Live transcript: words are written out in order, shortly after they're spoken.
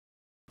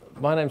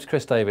My name's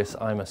Chris Davis.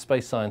 I'm a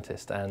space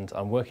scientist and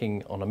I'm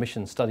working on a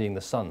mission studying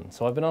the Sun.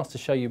 So I've been asked to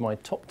show you my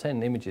top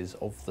 10 images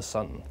of the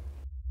Sun.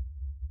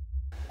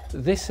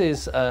 This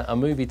is a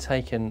movie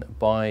taken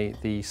by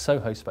the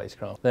SOHO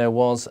spacecraft. There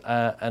was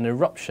an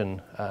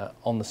eruption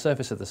on the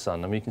surface of the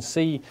Sun. I mean, you can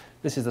see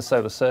this is the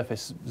solar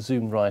surface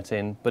zoomed right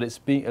in, but it's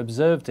being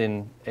observed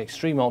in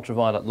extreme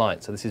ultraviolet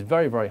light. So this is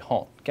very, very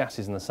hot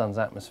gases in the Sun's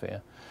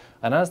atmosphere.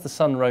 And as the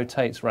Sun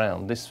rotates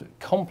round, this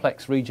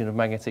complex region of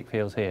magnetic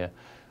fields here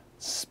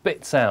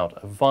spits out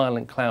a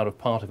violent cloud of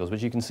particles,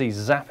 which you can see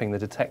zapping the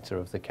detector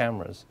of the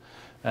cameras.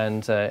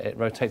 And it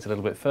rotates a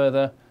little bit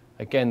further.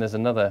 Again, there's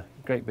another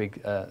great big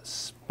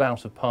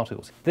spout of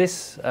particles.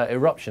 This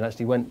eruption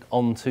actually went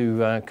on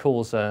to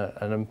cause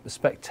a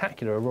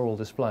spectacular auroral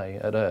display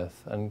at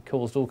Earth and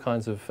caused all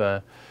kinds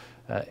of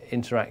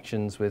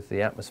interactions with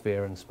the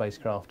atmosphere and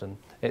spacecraft, and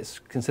it's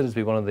considered to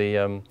be one of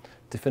the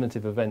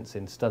definitive events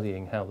in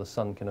studying how the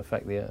Sun can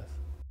affect the Earth.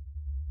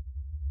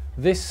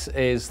 This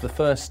is the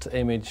first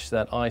image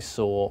that I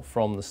saw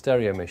from the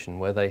stereo mission,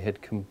 where they had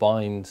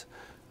combined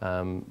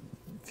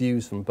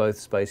views from both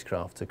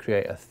spacecraft to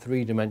create a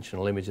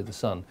three-dimensional image of the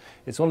Sun.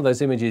 It's one of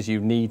those images you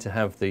need to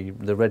have the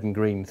red and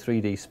green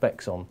 3D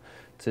specs on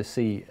to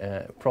see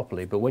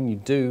properly, but when you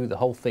do, the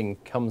whole thing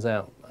comes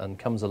out and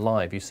comes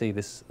alive. You see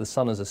the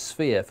Sun as a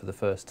sphere for the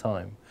first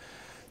time.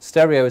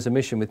 Stereo is a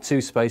mission with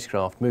two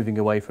spacecraft moving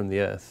away from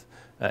the Earth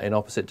in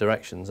opposite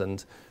directions,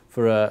 and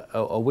for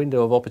a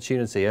window of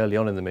opportunity early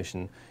on in the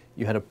mission,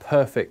 you had a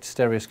perfect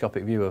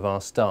stereoscopic view of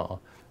our star,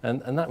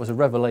 and that was a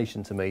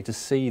revelation to me, to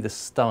see the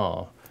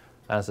star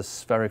as a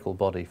spherical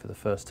body for the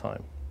first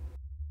time.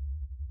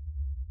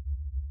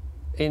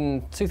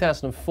 In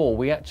 2004,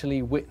 we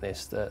actually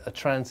witnessed a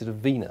transit of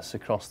Venus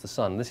across the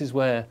Sun. This is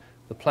where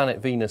the planet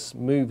Venus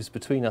moves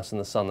between us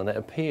and the Sun, and it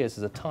appears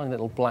as a tiny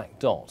little black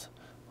dot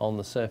on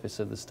the surface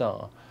of the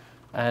star.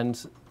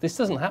 And this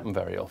doesn't happen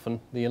very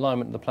often. The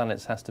alignment of the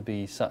planets has to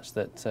be such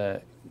that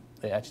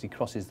it actually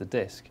crosses the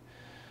disk.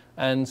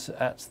 And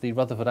at the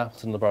Rutherford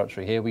Appleton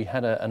Laboratory here, we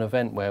had an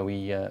event where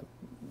we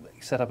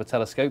set up a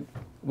telescope.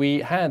 We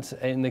had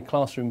in the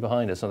classroom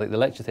behind us, I think the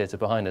lecture theatre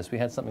behind us, we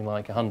had something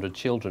like 100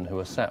 children who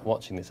were sat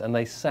watching this, and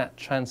they sat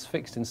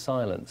transfixed in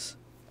silence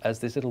as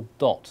this little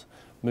dot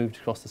moved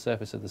across the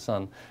surface of the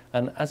Sun.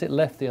 And as it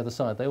left the other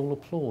side, they all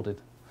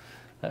applauded.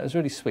 It was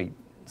really sweet.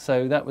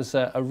 So that was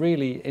a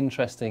really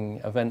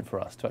interesting event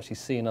for us to actually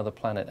see another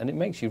planet, and it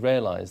makes you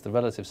realise the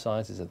relative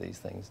sizes of these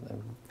things.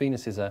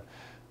 Venus is a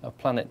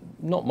planet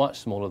not much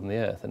smaller than the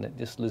Earth, and it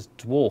just is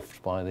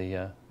dwarfed by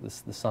the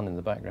Sun in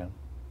the background.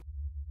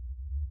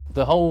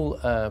 The whole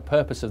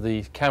purpose of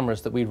the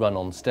cameras that we run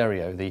on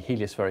stereo, the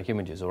heliospheric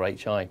images or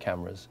HI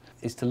cameras,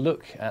 is to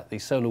look at the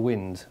solar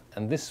wind,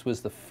 and this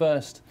was the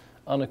first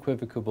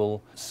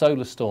unequivocal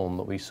solar storm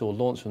that we saw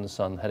launched from the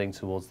Sun heading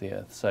towards the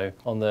Earth. So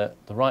on the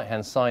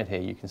right-hand side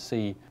here, you can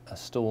see a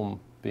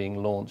storm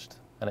being launched,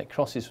 and it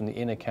crosses from the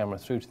inner camera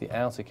through to the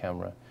outer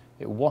camera.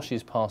 It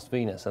washes past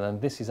Venus, and then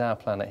this is our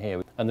planet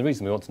here. And the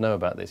reason we want to know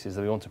about this is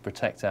that we want to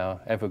protect our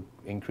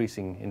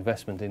ever-increasing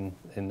investment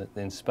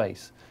in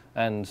space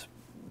and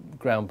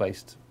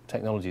ground-based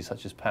technologies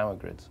such as power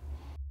grids.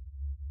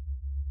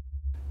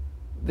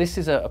 This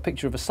is a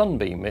picture of a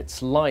sunbeam.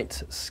 It's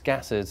light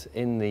scattered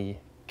in the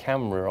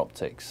camera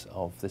optics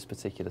of this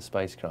particular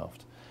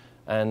spacecraft,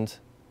 and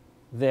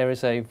there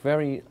is a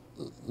very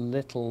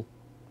little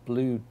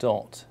blue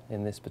dot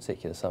in this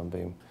particular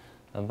sunbeam,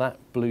 and that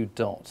blue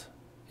dot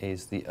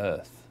is the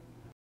Earth.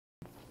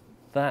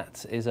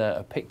 That is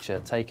a picture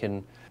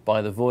taken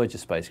by the Voyager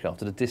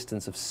spacecraft at a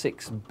distance of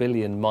 6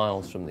 billion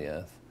miles from the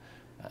Earth,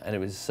 and it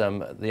was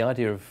the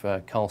idea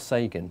of Carl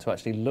Sagan to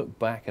actually look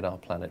back at our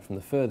planet from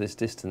the furthest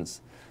distance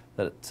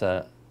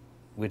that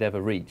we'd ever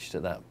reached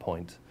at that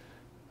point,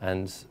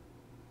 and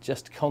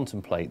just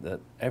contemplate that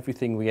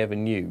everything we ever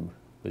knew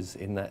was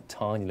in that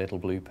tiny little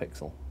blue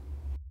pixel.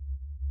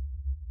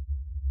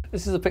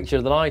 This is a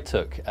picture that I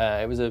took.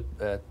 It was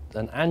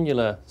an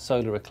annular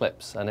solar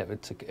eclipse, and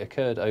it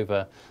occurred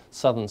over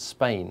southern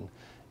Spain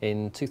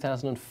in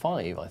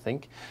 2005, I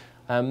think.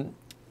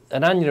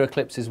 An annular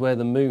eclipse is where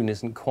the moon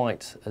isn't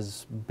quite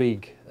as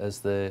big as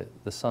the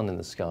Sun in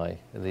the sky.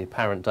 The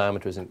apparent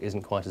diameter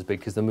isn't quite as big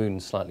because the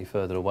moon's slightly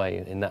further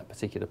away in that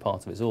particular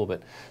part of its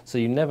orbit. So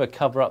you never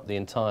cover up the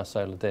entire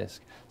solar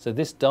disk. So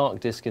this dark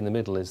disk in the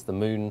middle is the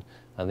moon,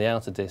 and the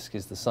outer disk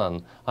is the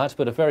Sun. I had to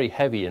put a very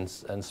heavy and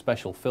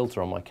special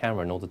filter on my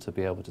camera in order to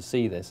be able to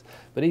see this.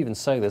 But even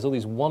so, there's all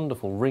these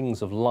wonderful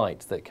rings of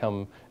light that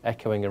come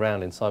echoing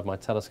around inside my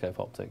telescope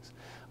optics.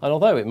 And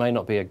although it may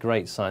not be a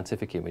great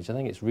scientific image, I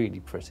think it's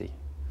really pretty.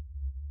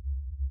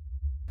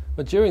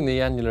 But during the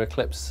annular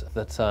eclipse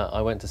that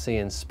I went to see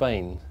in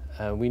Spain,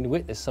 we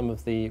witnessed some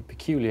of the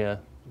peculiar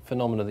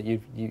phenomena that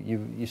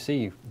you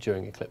see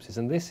during eclipses,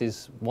 and this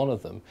is one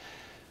of them.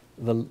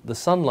 The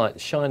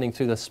sunlight shining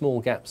through the small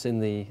gaps in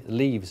the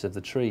leaves of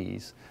the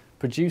trees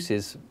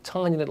produces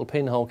tiny little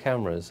pinhole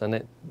cameras, and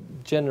it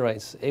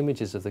generates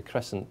images of the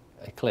crescent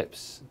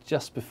eclipse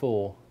just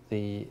before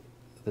the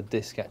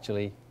disk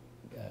actually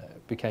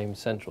became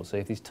central. So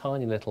you have these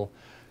tiny little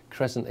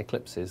crescent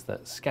eclipses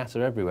that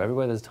scatter everywhere.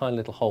 Everywhere there's a tiny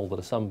little hole that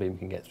a sunbeam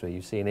can get through,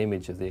 you see an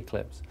image of the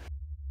eclipse.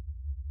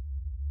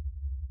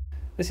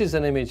 This is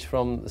an image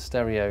from the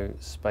stereo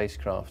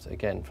spacecraft,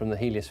 again, from the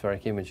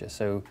heliospheric imager.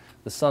 So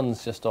the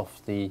sun's just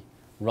off the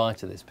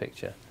right of this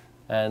picture,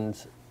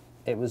 and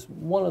it was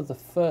one of the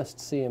first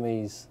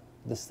CMEs,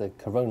 this is the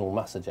coronal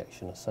mass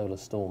ejection, a solar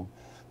storm,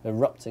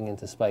 erupting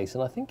into space,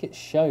 and I think it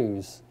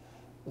shows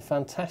the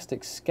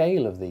fantastic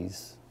scale of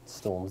these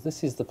storms.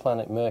 This is the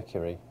planet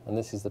Mercury, and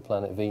this is the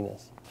planet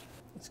Venus.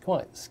 It's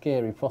quite a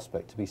scary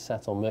prospect to be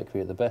sat on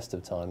Mercury at the best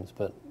of times,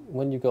 but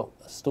when you've got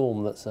a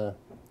storm that's a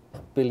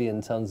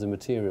billion tons of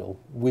material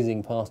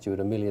whizzing past you at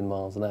 1,000,000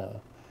 miles an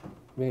hour,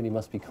 really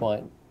must be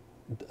quite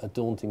a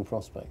daunting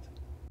prospect.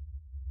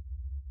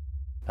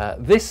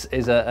 This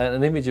is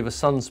an image of a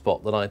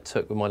sunspot that I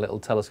took with my little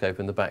telescope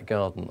in the back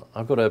garden.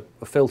 I've got a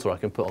filter I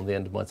can put on the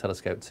end of my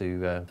telescope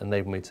to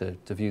enable me to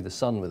view the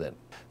sun with it.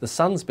 The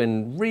sun's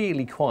been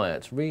really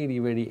quiet,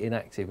 really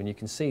inactive, and you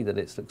can see that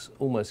it looks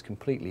almost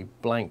completely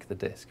blank, the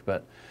disk,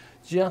 but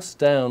just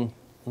down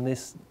in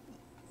this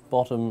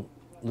bottom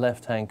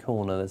left-hand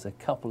corner there's a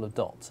couple of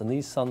dots, and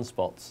these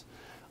sunspots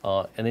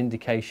are an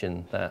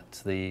indication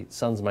that the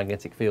sun's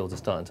magnetic fields are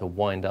starting to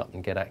wind up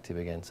and get active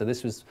again. So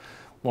this was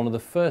one of the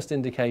first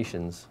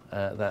indications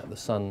that the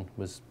sun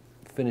was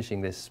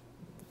finishing this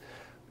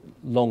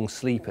long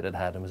sleep it had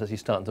had and was actually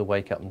starting to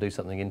wake up and do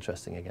something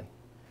interesting again.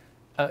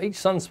 Each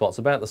sunspot's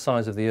about the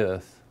size of the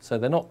Earth, so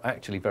they're not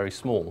actually very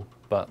small,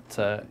 but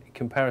in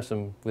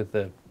comparison with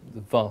the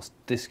vast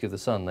disk of the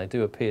sun, they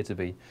do appear to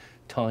be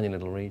tiny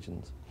little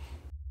regions.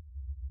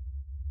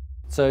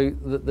 So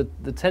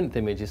the 10th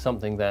image is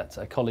something that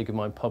a colleague of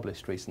mine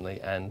published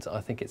recently, and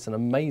I think it's an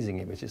amazing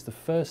image. It's the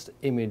first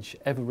image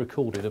ever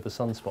recorded of a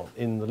sunspot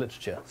in the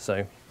literature. So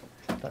if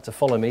you'd like to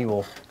follow me,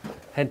 we'll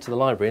head to the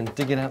library and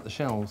dig it out the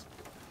shelves.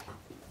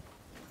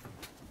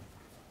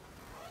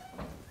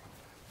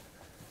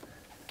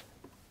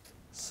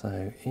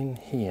 So in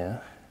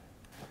here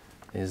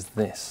is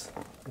this.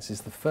 This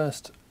is the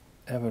first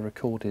ever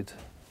recorded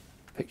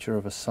picture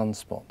of a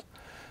sunspot,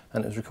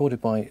 and it was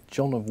recorded by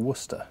John of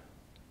Worcester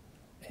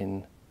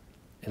in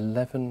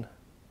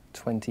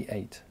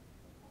 1128,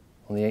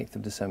 on the 8th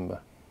of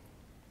December.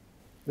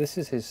 This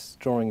is his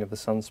drawing of the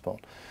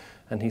sunspot,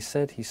 and he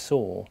said he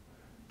saw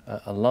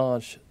a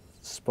large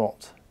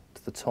spot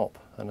to the top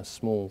and a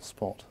small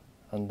spot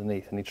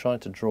underneath, and he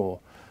tried to draw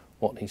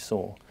what he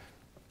saw.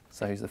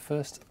 So he's the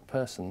first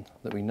person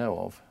that we know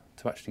of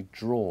to actually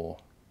draw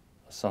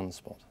a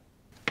sunspot.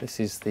 This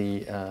is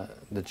the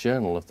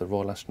journal of the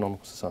Royal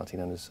Astronomical Society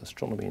known as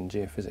Astronomy and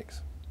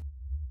Geophysics.